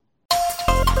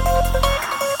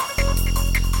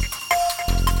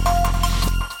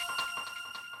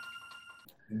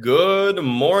Good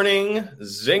morning,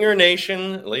 Zinger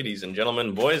Nation, ladies and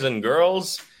gentlemen, boys and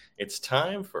girls. It's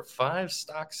time for 5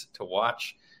 stocks to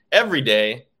watch every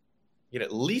day. Get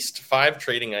at least 5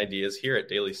 trading ideas here at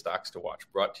Daily Stocks to Watch,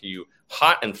 brought to you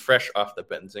hot and fresh off the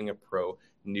Benzinga Pro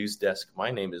news desk.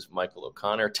 My name is Michael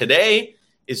O'Connor. Today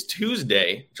is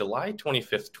Tuesday, July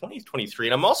 25th, 2023,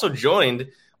 and I'm also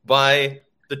joined by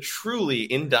the truly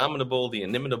indomitable, the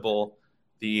inimitable,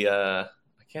 I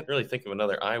can't really think of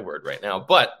another I word right now,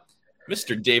 but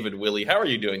Mr. David Willey, how are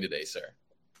you doing today, sir?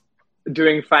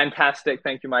 Doing fantastic.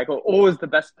 Thank you, Michael. Always the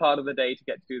best part of the day to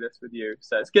get to do this with you.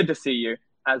 So it's good to see you,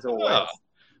 as always.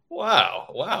 Oh,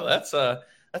 wow. That's a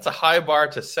high bar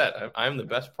to set. I'm the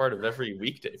best part of every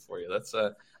weekday for you. That's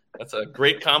a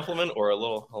great compliment or a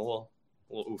little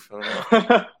oof. I don't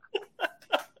know.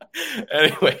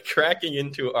 Anyway, cracking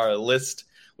into our list,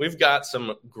 we've got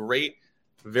some great,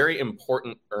 very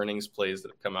important earnings plays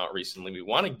that have come out recently. We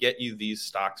want to get you these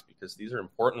stocks because these are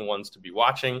important ones to be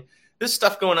watching. This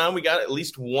stuff going on, we got at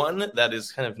least one that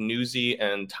is kind of newsy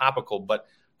and topical, but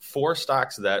 4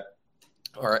 stocks that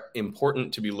are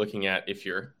important to be looking at if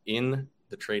you're in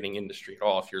the trading industry at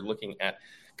all. If you're looking at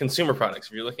consumer products,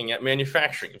 if you're looking at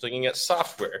manufacturing, if you're looking at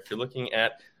software, if you're looking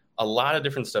at a lot of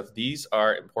different stuff, these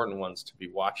are important ones to be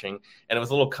watching. And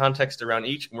with a little context around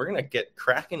each, we're going to get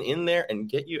cracking in there and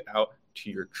get you out to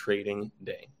your trading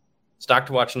day. Stock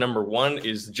to watch number 1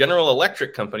 is General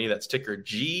Electric Company, that's ticker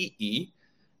GE.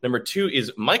 Number 2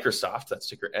 is Microsoft, that's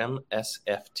ticker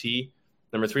MSFT.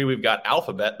 Number 3, we've got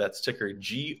Alphabet, that's ticker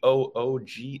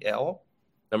GOOGL.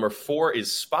 Number 4 is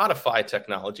Spotify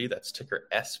Technology, that's ticker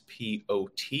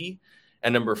SPOT.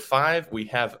 And number 5, we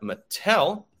have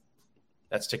Mattel,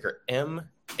 that's ticker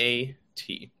MAT.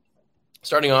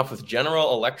 Starting off with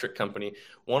General Electric Company,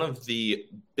 one of the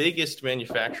biggest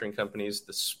manufacturing companies.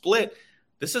 The split,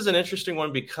 this is an interesting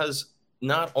one because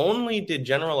not only did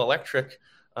General Electric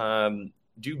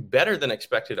do better than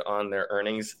expected on their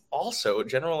earnings, also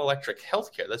General Electric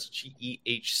Healthcare, that's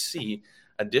GEHC,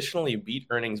 additionally beat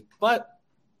earnings, but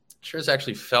shares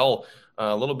actually fell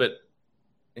a little bit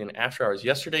in after hours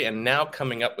yesterday, and now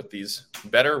coming up with these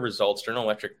better results. General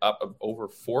Electric up of over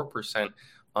 4%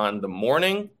 on the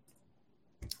morning.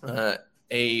 I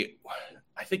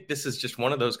think this is just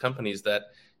one of those companies that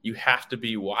you have to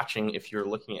be watching if you're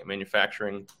looking at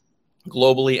manufacturing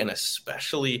globally and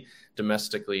especially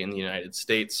domestically in the United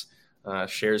States.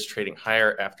 Shares trading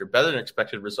higher after better than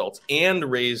expected results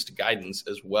and raised guidance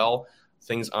as well.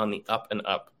 Things on the up and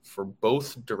up for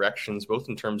both directions, both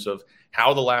in terms of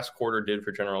how the last quarter did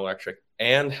for General Electric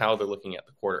and how they're looking at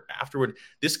the quarter afterward.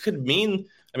 This could mean,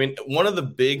 one of the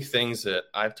big things that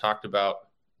I've talked about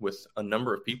with a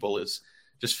number of people is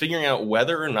just figuring out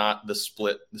whether or not the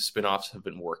spinoffs have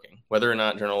been working, whether or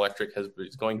not General Electric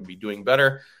is going to be doing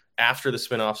better after the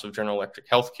spinoffs of General Electric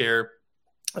Healthcare,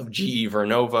 of GE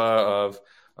Vernova, of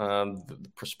the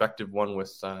prospective one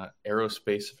with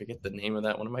aerospace. I forget the name of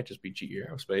that one. It might just be GE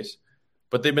Aerospace.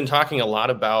 But they've been talking a lot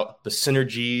about the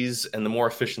synergies and the more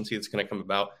efficiency that's going to come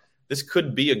about. This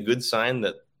could be a good sign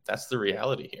that that's the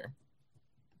reality here.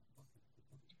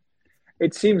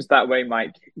 It seems that way,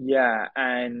 Mike. Yeah.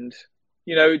 And,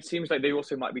 it seems like they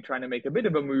also might be trying to make a bit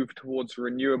of a move towards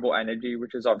renewable energy,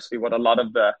 which is obviously what a lot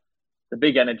of the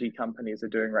big energy companies are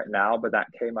doing right now. But that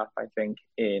came up, I think,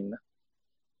 in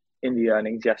the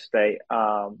earnings yesterday.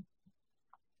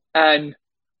 And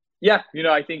yeah,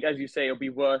 I think, as you say, it'll be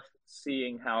worth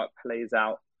seeing how it plays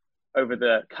out over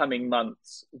the coming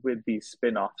months with these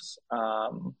spin-offs.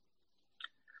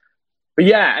 But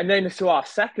yeah, and then so our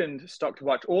second stock to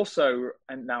watch also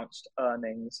announced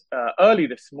earnings early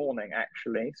this morning,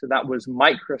 actually. So that was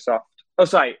Microsoft. Oh,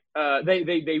 sorry.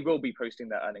 They will be posting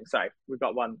their earnings. Sorry, we've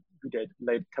got one who did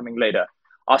coming later.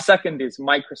 Our second is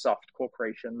Microsoft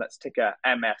Corporation. That's ticker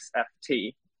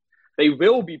MSFT. They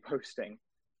will be posting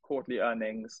quarterly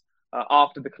earnings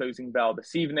after the closing bell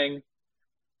this evening,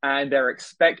 and they're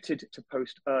expected to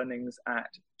post earnings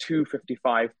at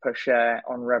 $2.55 per share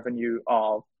on revenue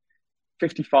of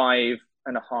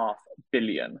 $55.5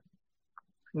 billion.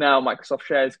 Now, Microsoft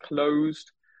shares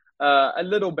closed a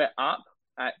little bit up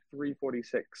at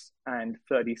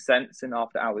 $3.46.30 in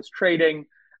after-hours trading.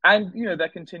 And, they're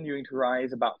continuing to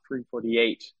rise about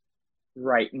 $3.48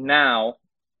 right now.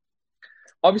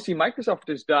 Obviously, Microsoft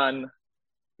has done,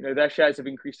 their shares have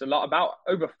increased a lot, about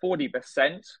over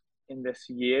 40% in this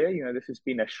year. This has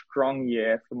been a strong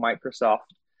year for Microsoft.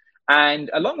 And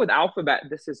along with Alphabet,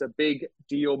 this is a big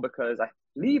deal because I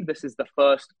believe this is the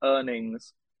first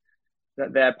earnings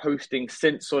that they're posting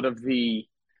since sort of the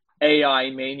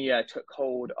AI mania took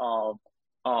hold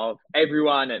of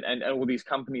everyone and all these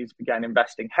companies began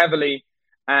investing heavily.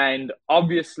 And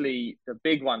obviously, the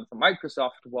big one for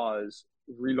Microsoft was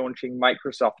relaunching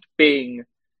Microsoft Bing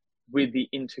with the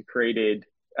integrated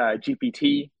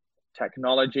GPT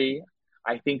technology.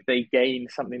 I think they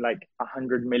gained something like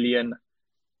 100 million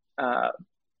uh,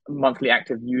 monthly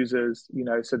active users.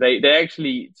 So they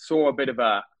actually saw a bit of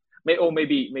or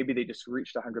maybe they just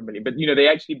reached 100 million, but they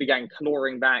actually began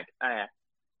clawing back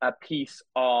a piece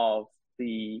of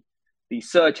the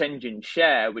search engine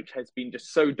share, which has been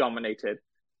just so dominated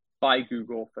by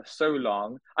Google for so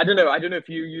long. I don't know if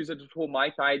you use it at all,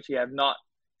 Mike. I actually have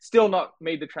still not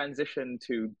made the transition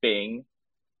to Bing.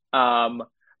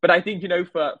 But I think,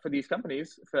 for these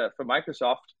companies, for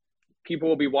Microsoft, people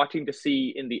will be watching to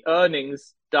see in the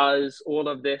earnings, does all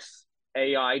of this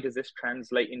AI, does this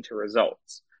translate into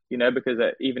results? Because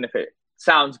even if it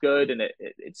sounds good and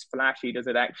it's flashy, does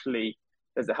it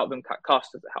help them cut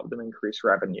costs? Does it help them increase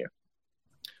revenue?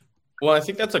 Well, I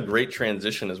think that's a great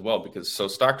transition as well, because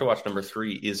stock to watch number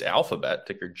 3 is Alphabet,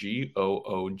 ticker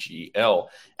GOOGL.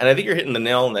 And I think you're hitting the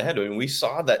nail on the head. I mean, we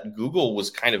saw that Google was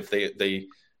kind of,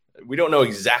 we don't know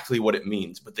exactly what it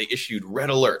means, but they issued red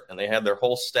alert and they had their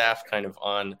whole staff kind of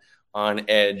on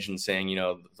edge and saying,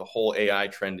 the whole AI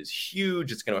trend is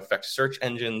huge. It's going to affect search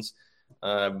engines.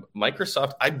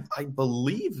 Microsoft, I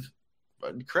believe,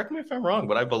 correct me if I'm wrong,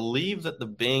 but I believe that the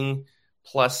Bing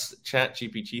plus Chat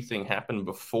GPT thing happened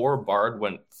before Bard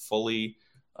went fully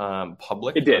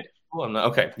public. It did.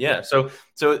 Okay. Yeah. So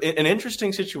an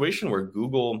interesting situation where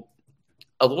Google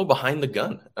a little behind the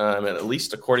gun, at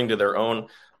least according to their own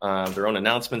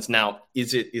announcements. Now,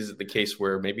 is it the case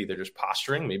where maybe they're just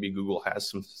posturing? Maybe Google has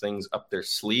some things up their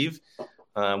sleeve.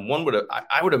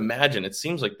 I would imagine it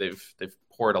seems like they've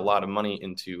poured a lot of money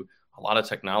into a lot of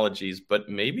technologies, but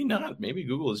maybe not. Maybe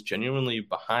Google is genuinely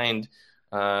behind.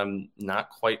 Not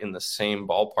quite in the same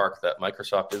ballpark that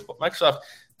Microsoft is, but Microsoft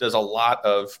does a lot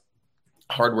of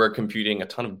hardware computing, a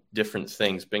ton of different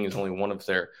things. Bing is only one of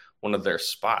their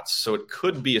spots, so it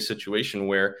could be a situation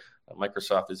where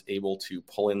Microsoft is able to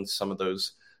pull in some of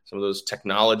those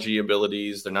technology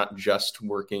abilities. They're not just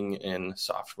working in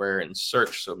software and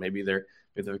search, so maybe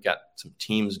they've got some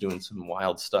teams doing some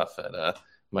wild stuff at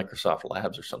Microsoft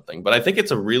Labs or something. But I think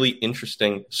it's a really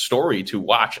interesting story to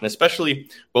watch, and especially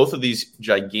both of these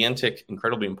gigantic,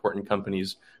 incredibly important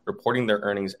companies reporting their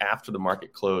earnings after the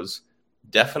market close.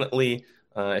 Definitely,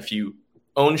 if you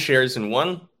own shares in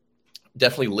one,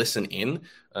 definitely listen in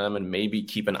and maybe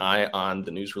keep an eye on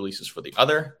the news releases for the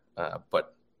other,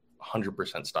 but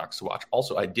 100% stocks to watch.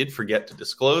 Also, I did forget to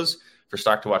disclose for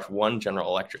stock to watch one General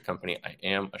Electric company, I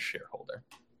am a shareholder.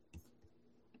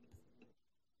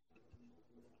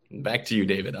 Back to you,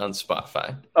 David, on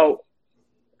Spotify.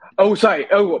 Sorry.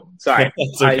 Okay.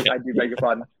 I do beg your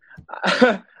pardon.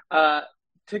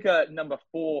 Ticker number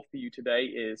 4 for you today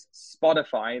is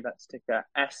Spotify. That's ticker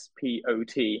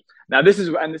SPOT. Now, this is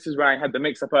where I had the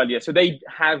mix up earlier. So they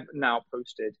have now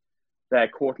posted their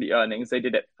quarterly earnings. They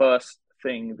did it first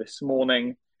thing this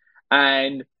morning,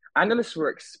 and analysts were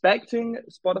expecting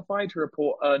Spotify to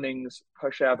report earnings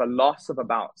per share of a loss of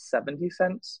about 70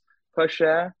 cents per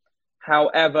share.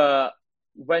 However,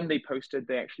 when they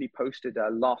actually posted a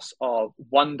loss of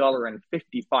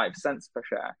 $1.55 per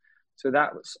share. So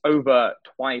that was over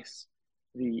twice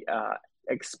the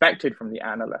expected from the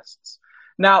analysts.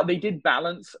 Now, they did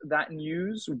balance that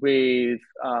news with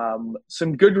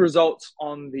some good results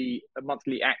on the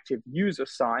monthly active user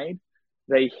side.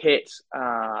 They hit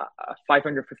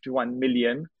 551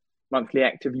 million monthly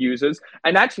active users.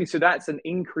 And actually, so that's an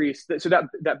increase. So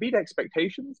that beat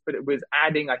expectations, but it was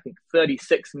adding, I think,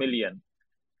 36 million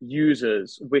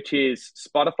users, which is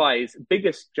Spotify's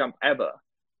biggest jump ever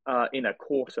in a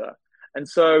quarter. And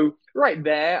so right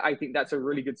there, I think that's a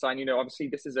really good sign. Obviously,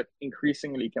 this is an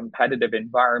increasingly competitive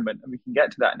environment, and we can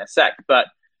get to that in a sec. But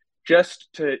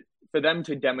just for them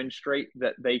to demonstrate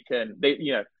that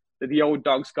that the old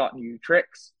dog's got new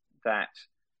tricks, that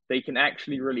they can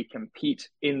actually really compete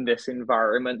in this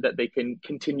environment, that they can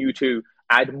continue to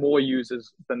add more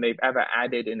users than they've ever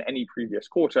added in any previous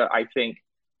quarter, I think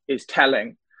is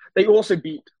telling. They also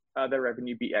their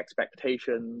revenue beat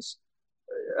expectations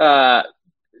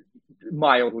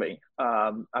mildly.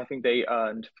 I think they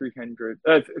earned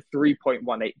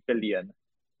 3.18 billion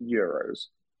euros.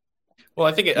 Well,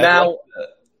 I think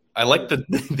I like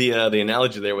the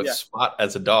analogy there with Spot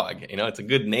as a dog. It's a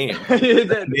good name.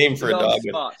 Name for a dog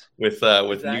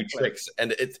with new tricks.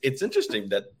 And it's interesting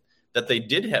that they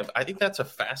did have. I think that's a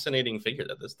fascinating figure.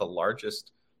 That is the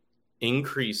largest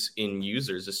increase in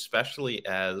users, especially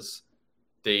as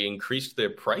they increased their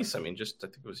price. I mean, I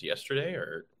think it was yesterday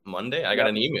or Monday. I got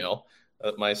an email.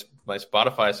 My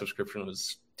Spotify subscription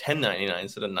was $10.99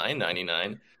 instead of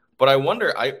 $9.99. But I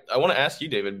wonder, I want to ask you,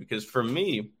 David, because for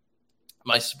me,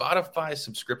 my Spotify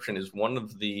subscription is one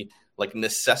of the like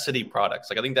necessity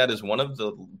products. Like I think that is one of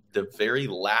the very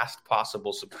last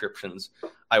possible subscriptions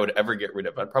I would ever get rid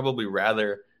of. I'd probably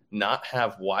rather not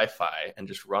have Wi-Fi and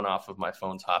just run off of my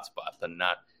phone's hotspot than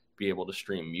not be able to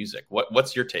stream music.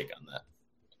 What's your take on that?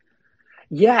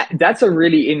 Yeah, that's a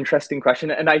really interesting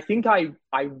question, and I think I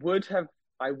would have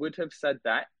said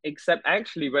that, except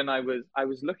actually when I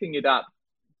was looking it up,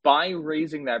 by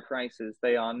raising their prices,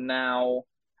 they are now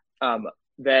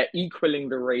they're equaling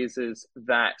the raises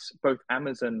that both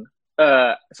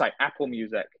Apple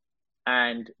Music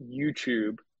and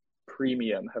YouTube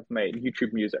Premium have made,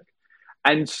 YouTube Music.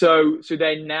 And so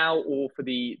they're now all for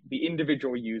the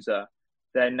individual user,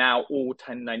 they're now all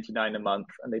 $10.99 a month,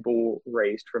 and they've all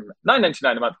raised from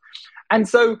 $9.99 a month. And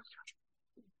so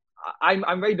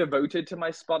I'm very devoted to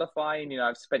my Spotify, and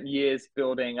I've spent years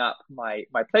building up my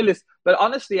playlist. But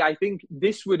honestly, I think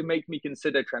this would make me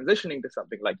consider transitioning to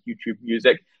something like YouTube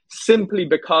Music, simply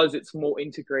because it's more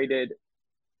integrated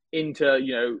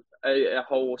into a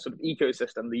whole sort of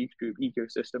ecosystem, the YouTube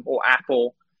ecosystem, or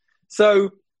Apple. So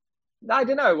I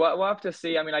don't know. We'll have to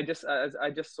see. I mean, I just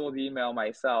saw the email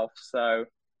myself, so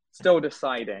still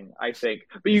deciding, I think.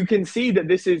 But you can see that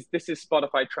this is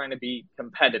Spotify trying to be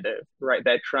competitive, right?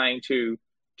 They're trying to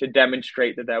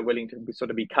demonstrate that they're willing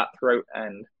to be cutthroat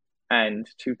and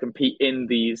to compete in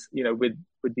these,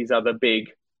 with these other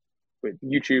big, with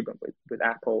YouTube and with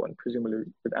Apple and presumably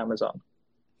with Amazon.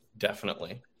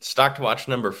 Definitely. Stock to watch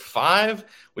number 5,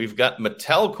 we've got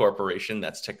Mattel Corporation.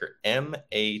 That's ticker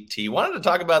MAT. Wanted to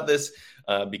talk about this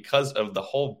because of the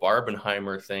whole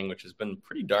Barbenheimer thing, which has been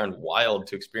pretty darn wild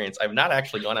to experience. I've not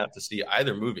actually gone out to see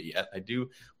either movie yet. I do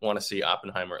want to see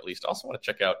Oppenheimer at least. Also want to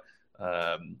check out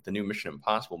the new Mission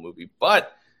Impossible movie.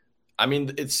 But, I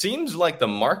mean, it seems like the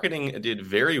marketing did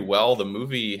very well. The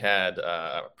movie had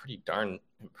a pretty darn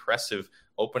impressive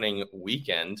opening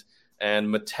weekend. And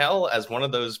Mattel, as one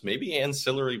of those maybe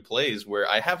ancillary plays, where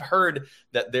I have heard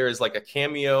that there is like a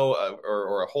cameo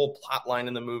or a whole plot line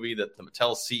in the movie that the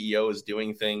Mattel CEO is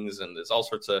doing things, and there's all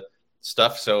sorts of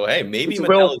stuff. So hey, maybe it's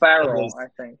Mattel Will Ferrell, I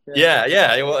think.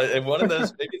 Yeah. One of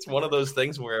those. Maybe it's one of those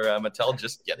things where Mattel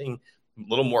just getting a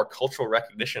little more cultural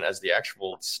recognition as the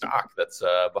actual stock that's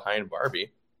behind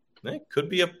Barbie. It could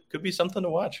be something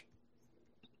to watch.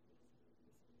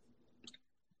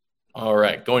 All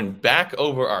right, going back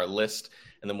over our list,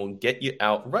 and then we'll get you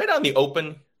out right on the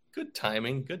open. Good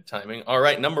timing. All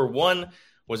right, number 1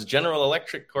 was General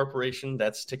Electric Corporation.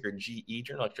 That's ticker GE,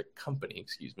 General Electric Company,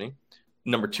 excuse me.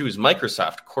 Number 2 is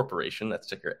Microsoft Corporation. That's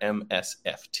ticker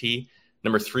MSFT.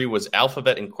 Number 3 was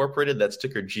Alphabet Incorporated. That's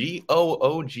ticker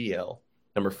GOOGL.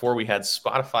 Number 4, we had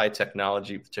Spotify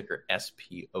Technology with ticker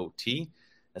SPOT.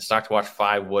 And stock to watch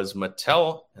 5 was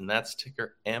Mattel, and that's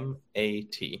ticker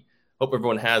MAT. Hope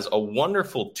everyone has a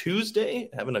wonderful Tuesday,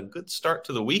 having a good start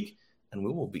to the week, and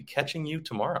we will be catching you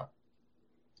tomorrow.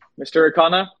 Mr.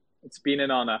 O'Connor, it's been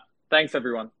an honor. Thanks,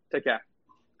 everyone. Take care.